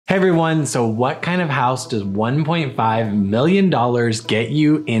Hey everyone, so what kind of house does $1.5 million get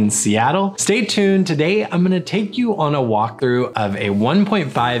you in Seattle? Stay tuned. Today I'm gonna take you on a walkthrough of a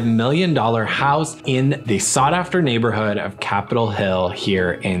 $1.5 million house in the sought after neighborhood of Capitol Hill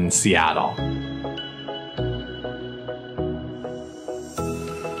here in Seattle.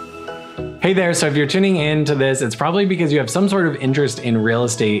 Hey there, so if you're tuning in to this, it's probably because you have some sort of interest in real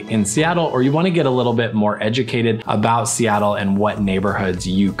estate in Seattle, or you want to get a little bit more educated about Seattle and what neighborhoods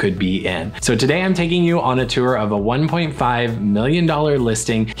you could be in. So today I'm taking you on a tour of a $1.5 million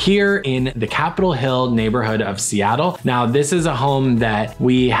listing here in the Capitol Hill neighborhood of Seattle. Now, this is a home that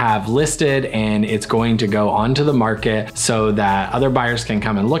we have listed and it's going to go onto the market so that other buyers can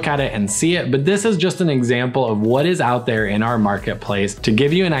come and look at it and see it. But this is just an example of what is out there in our marketplace to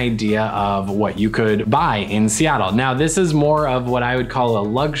give you an idea of what you could buy in Seattle. Now, this is more of what I would call a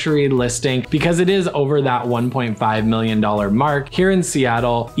luxury listing because it is over that $1.5 million mark here in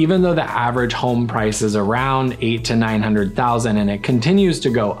Seattle. Even though the average home price is around $800,000 to $900,000 and it continues to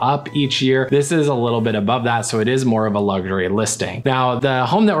go up each year, this is a little bit above that, so it is more of a luxury listing. Now, the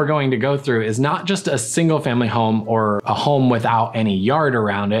home that we're going to go through is not just a single family home or a home without any yard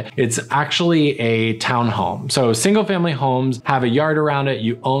around it. It's actually a townhome. So single family homes have a yard around it,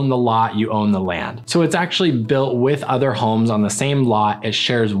 you own the lot, you own the land. So it's actually built with other homes on the same lot. It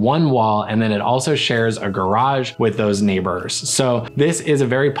shares one wall, and then it also shares a garage with those neighbors. So this is a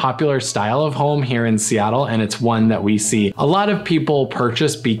very popular style of home here in Seattle, and it's one that we see a lot of people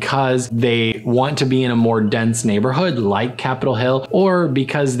purchase because they want to be in a more dense neighborhood like Capitol Hill, or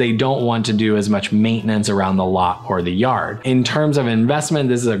because they don't want to do as much maintenance around the lot or the yard. In terms of investment,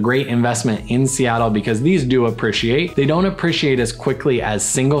 this is a great investment in Seattle because these do appreciate. They don't appreciate as quickly as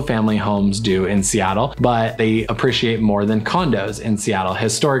single family homes do in Seattle, but they appreciate more than condos in Seattle,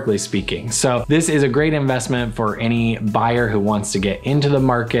 historically speaking. So this is a great investment for any buyer who wants to get into the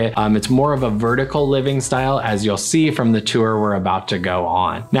market. It's more of a vertical living style, as you'll see from the tour we're about to go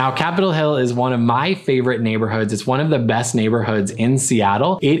on. Now, Capitol Hill is one of my favorite neighborhoods. It's one of the best neighborhoods in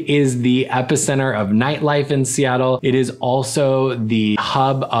Seattle. It is the epicenter of nightlife in Seattle. It is also the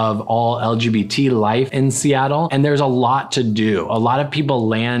hub of all LGBT life in Seattle, and there's a lot to do. A lot of people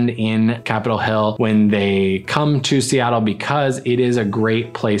land in Capitol Hill when they come to Seattle because it is a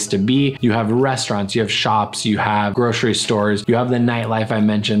great place to be. You have restaurants, you have shops, you have grocery stores, you have the nightlife I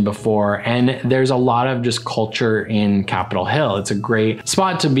mentioned before, and there's a lot of just culture in Capitol Hill. It's a great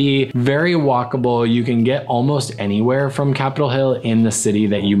spot to be, very walkable. You can get almost anywhere from Capitol Hill in the city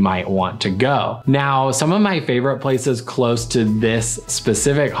that you might want to go. Now, some of my favorite places close to this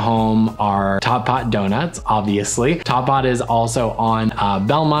specific home are Top Pot Donuts, obviously. Top Pot is also on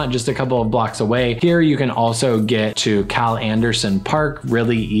Belmont, just a couple of blocks away. Here you can also get to Cal Anderson Park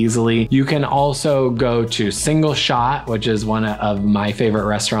really easily. You can also go to Single Shot, which is one of my favorite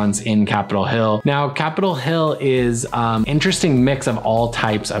restaurants in Capitol Hill. Now, Capitol Hill is an interesting mix of all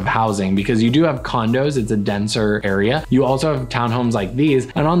types of housing because you do have condos, it's a denser area. You also have townhomes like these.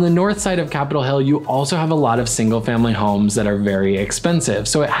 And on the north side of Capitol Hill, you also have a lot of single family homes that are very expensive.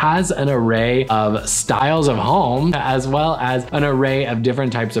 So it has an array of styles of home as well as an array of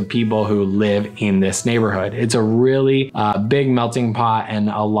different types of people who live in this neighborhood. It's a really big melting pot and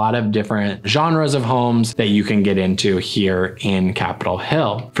a lot of different genres of homes that you can get into here in Capitol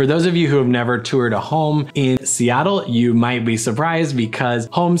Hill. For those of you who have never toured a home in Seattle, you might be surprised because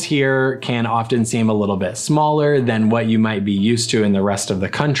homes here can often seem a little bit smaller than what you might be used to in the rest of the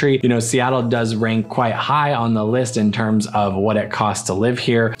country. You know, Seattle does rank quite high on the list in terms of what it costs to live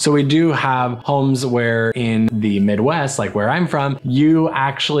here. So we do have homes where in the Midwest, like where I'm from, you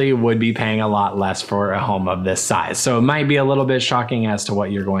actually would be paying a lot less for a home of this size. So it might be a little bit shocking as to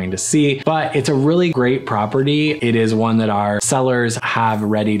what you're going to see, but it's a really great property. It is one that our sellers have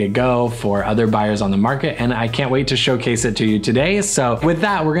ready to go for other buyers on the market, and I can't wait to showcase it to you today. So with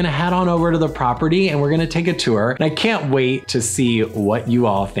that, we're gonna head on over to the property and we're gonna take a tour, and I can't wait to see what you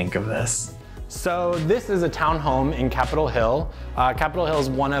all think of this. So this is a townhome in Capitol Hill. Capitol Hill is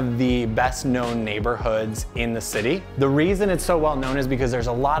one of the best known neighborhoods in the city. The reason it's so well known is because there's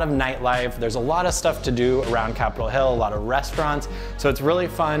a lot of nightlife, there's a lot of stuff to do around Capitol Hill, a lot of restaurants, so it's really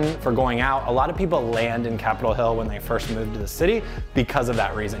fun for going out. A lot of people land in Capitol Hill when they first moved to the city because of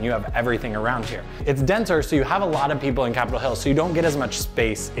that reason. You have everything around here. It's denser, so you have a lot of people in Capitol Hill, so you don't get as much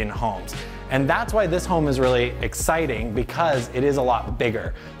space in homes. And that's why this home is really exciting, because it is a lot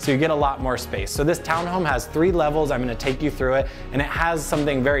bigger. So you get a lot more space. So this townhome has 3 levels. I'm gonna take you through it. And it has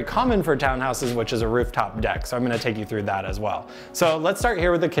something very common for townhouses, which is a rooftop deck. So I'm gonna take you through that as well. So let's start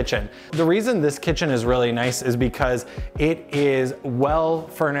here with the kitchen. The reason this kitchen is really nice is because it is well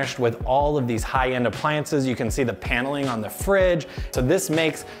furnished with all of these high-end appliances. You can see the paneling on the fridge. So this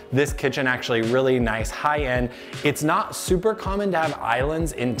makes this kitchen actually really nice, high-end. It's not super common to have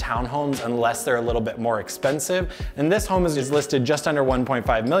islands in townhomes unless they're a little bit more expensive. And this home is listed just under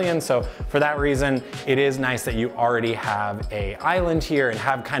 1.5 million. So for that reason, it is nice that you already have an island here and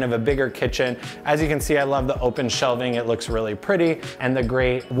have kind of a bigger kitchen. As you can see, I love the open shelving. It looks really pretty, and the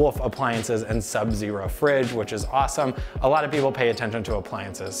great Wolf appliances and Sub-Zero fridge, which is awesome. A lot of people pay attention to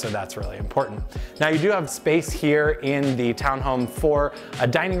appliances, so that's really important. Now you do have space here in the townhome for a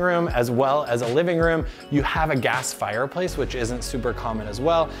dining room as well as a living room. You have a gas fireplace, which isn't super common as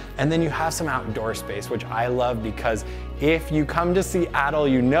well. And then you have some outdoor space, which I love, because if you come to Seattle,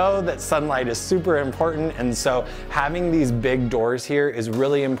 you know that sunlight is super important. And so having these big doors here is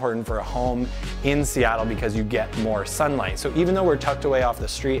really important for a home in Seattle, because you get more sunlight. So even though we're tucked away off the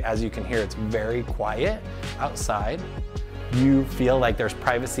street, as you can hear, it's very quiet outside. You feel like there's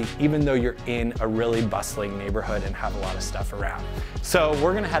privacy even though you're in a really bustling neighborhood and have a lot of stuff around. So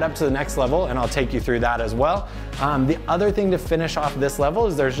we're gonna head up to the next level and I'll take you through that as well. The other thing to finish off this level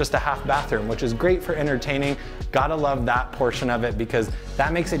is there's just a half bathroom, which is great for entertaining. Gotta love that portion of it, because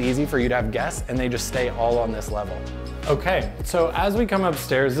that makes it easy for you to have guests and they just stay all on this level. Okay, so as we come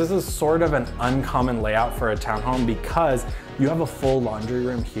upstairs, this is sort of an uncommon layout for a townhome, because you have a full laundry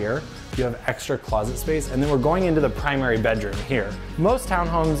room here. You have extra closet space, and then we're going into the primary bedroom here. Most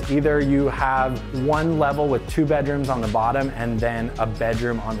townhomes, either you have one level with 2 bedrooms on the bottom and then a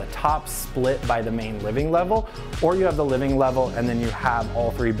bedroom on the top split by the main living level, or you have the living level and then you have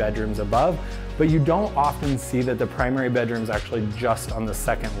all 3 bedrooms above. But you don't often see that the primary bedroom is actually just on the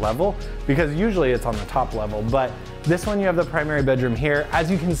 2nd level, because usually it's on the top level. But this one, you have the primary bedroom here. As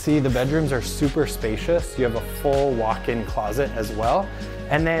you can see, the bedrooms are super spacious. You have a full walk-in closet as well.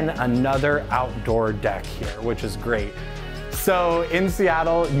 And then another outdoor deck here, which is great. So in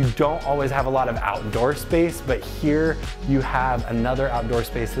Seattle, you don't always have a lot of outdoor space, but here you have another outdoor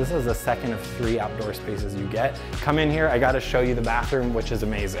space. This is the 2nd of 3 outdoor spaces you get. Come in here, I gotta show you the bathroom, which is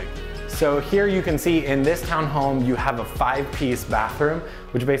amazing. So here you can see in this townhome, you have a 5-piece bathroom,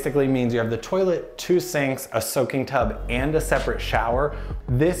 which basically means you have the toilet, 2 sinks, a soaking tub, and a separate shower.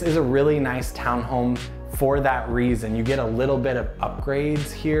 This is a really nice townhome for that reason. You get a little bit of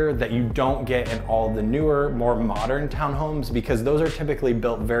upgrades here that you don't get in all the newer, more modern townhomes, because those are typically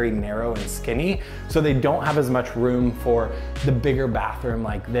built very narrow and skinny, so they don't have as much room for the bigger bathroom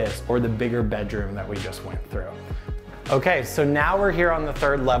like this, or the bigger bedroom that we just went through. Okay, so now we're here on the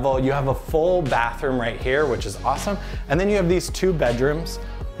 3rd level. You have a full bathroom right here, which is awesome. And then you have these 2 bedrooms.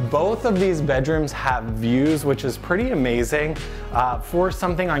 Both of these bedrooms have views, which is pretty amazing for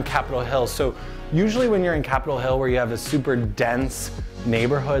something on Capitol Hill. So usually when you're in Capitol Hill, where you have a super dense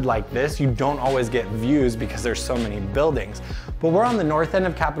neighborhood like this, you don't always get views because there's so many buildings. But we're on the north end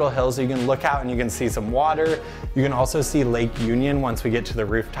of Capitol Hill, so you can look out and you can see some water. You can also see Lake Union once we get to the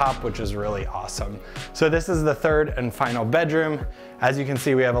rooftop, which is really awesome. So this is the 3rd and final bedroom. As you can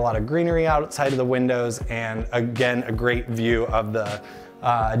see, we have a lot of greenery outside of the windows, and again, a great view of the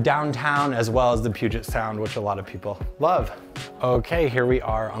downtown as well as the Puget Sound, which a lot of people love. Okay, here we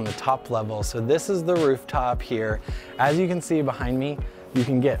are on the top level. So this is the rooftop here. As you can see behind me, you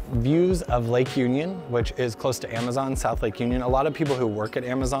can get views of Lake Union, which is close to Amazon, South Lake Union. A lot of people who work at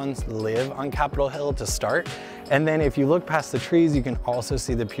Amazon live on Capitol Hill to start. And then if you look past the trees, you can also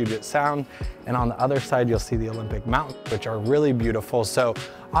see the Puget Sound. And on the other side, you'll see the Olympic Mountains, which are really beautiful. So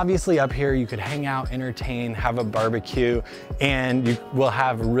obviously up here, you could hang out, entertain, have a barbecue, and you will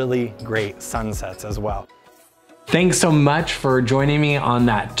have really great sunsets as well. Thanks so much for joining me on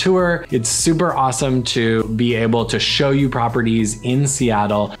that tour. It's super awesome to be able to show you properties in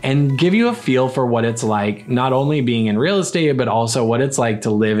Seattle and give you a feel for what it's like, not only being in real estate, but also what it's like to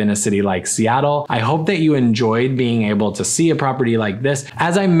live in a city like Seattle. I hope that you enjoyed being able to see a property like this.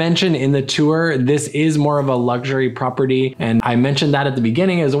 As I mentioned in the tour, this is more of a luxury property, and I mentioned that at the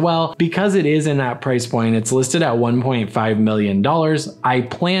beginning as well. Because it is in that price point, it's listed at $1.5 million. I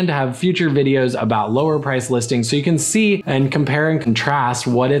plan to have future videos about lower price listings, so you can see and compare and contrast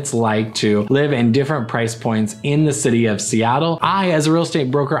what it's like to live in different price points in the city of Seattle. I, as a real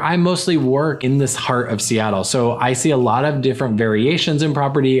estate broker, I mostly work in this heart of Seattle. So I see a lot of different variations in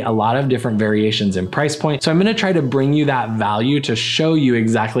property, a lot of different variations in price point. So I'm gonna try to bring you that value to show you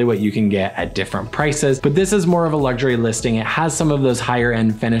exactly what you can get at different prices. But this is more of a luxury listing. It has some of those higher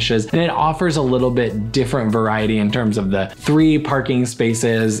end finishes, and it offers a little bit different variety in terms of the 3 parking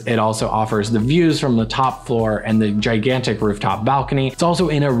spaces. It also offers the views from the top floor and the gigantic rooftop balcony. It's also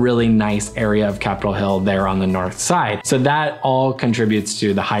in a really nice area of Capitol Hill there on the north side. So that all contributes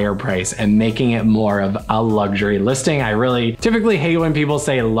to the higher price and making it more of a luxury listing. I really typically hate when people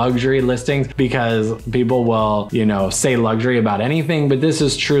say luxury listings because people will, you know, say luxury about anything, but this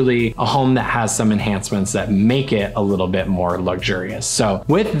is truly a home that has some enhancements that make it a little bit more luxurious. So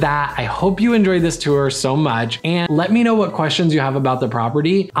with that, I hope you enjoyed this tour so much, and let me know what questions you have about the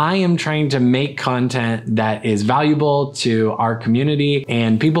property. I am trying to make content that is valuable to our community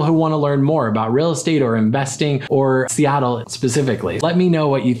and people who want to learn more about real estate or investing or Seattle specifically. Let me know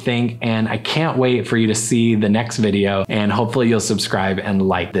what you think, and I can't wait for you to see the next video, and hopefully you'll subscribe and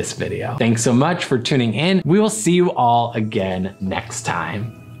like this video. Thanks so much for tuning in. We will see you all again next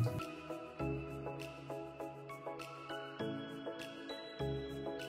time.